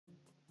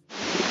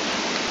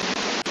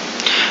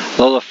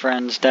Hello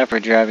friends,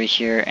 DapperDraby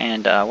here,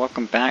 and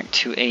welcome back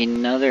to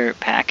another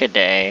pack a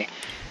day.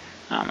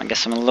 I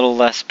guess I'm a little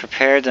less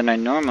prepared than I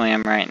normally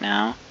am right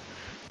now.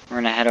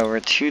 We're going to head over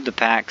to the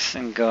packs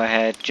and go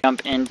ahead,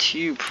 jump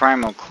into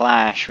Primal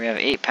Clash. We have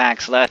 8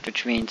 packs left,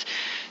 which means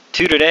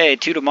 2 today,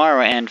 2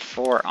 tomorrow, and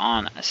 4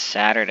 on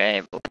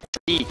Saturday. But let's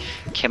see,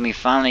 can we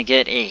finally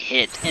get a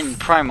hit in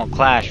Primal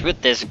Clash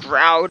with this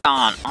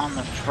Groudon on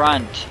the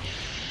front?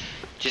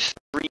 Just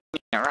screaming,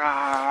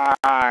 rawr,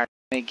 can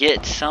we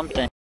get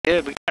something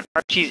good? We got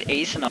Archie's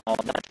Ace and all,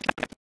 that's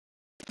kind of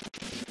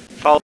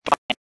followed by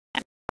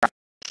an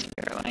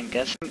I'm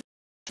guessing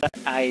that,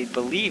 I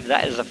believe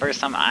that is the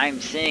first time I'm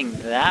seeing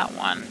that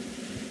one. We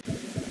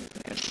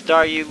have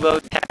Staryu,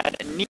 Lotad,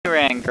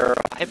 Nidoran Girl,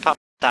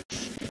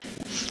 Hippopotas,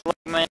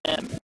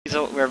 Slugman,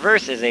 Weasel.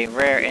 Reverse is a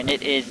rare, and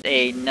it is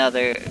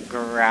another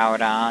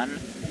Groudon.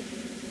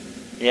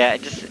 Yeah,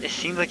 it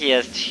seems like he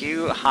has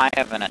too high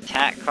of an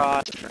attack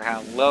cost for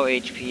how low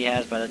HP he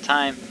has. By the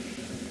time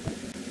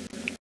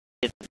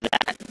it's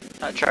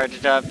that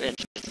charged up,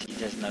 it's just,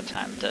 he has no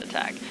time to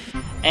attack.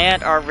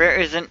 And our rare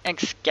is an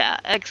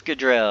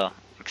Excadrill.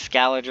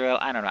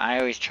 I don't know, I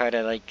always try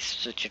to like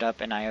switch it up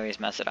and I always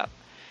mess it up.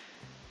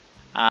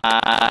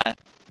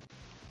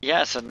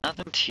 Yeah, so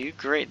nothing too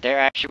great there.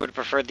 I actually would have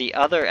preferred the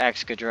other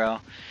Excadrill,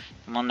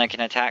 the one that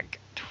can attack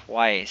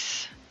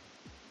twice.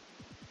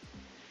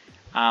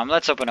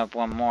 Let's open up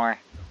one more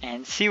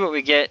and see what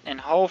we get,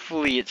 and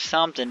hopefully it's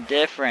something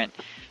different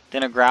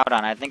than a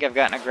Groudon. I think I've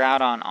gotten a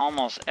Groudon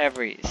almost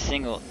every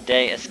single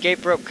day.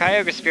 Escape Rope,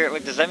 Kyogre Spirit.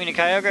 Wait, does that mean a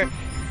Kyogre?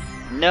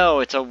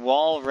 No, it's a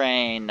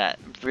Walrein that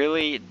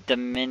really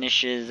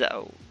diminishes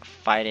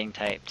fighting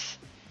types.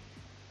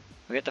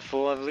 We get the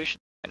full evolution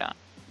right on.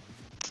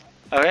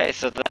 Okay,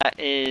 so that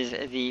is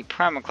the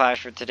Primal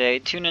Clash for today.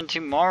 Tune in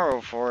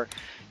tomorrow for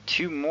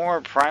 2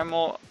 more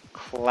Primal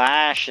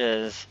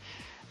Clashes.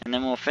 And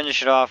then we'll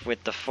finish it off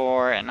with the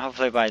 4, and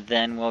hopefully by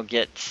then we'll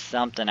get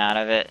something out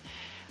of it.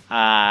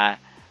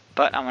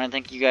 But I want to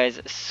thank you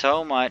guys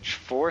so much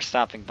for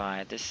stopping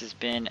by. This has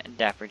been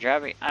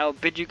DapperDraby. I will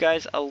bid you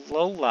guys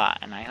alola,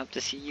 and I hope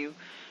to see you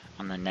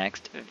on the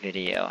next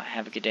video.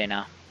 Have a good day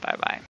now. Bye-bye.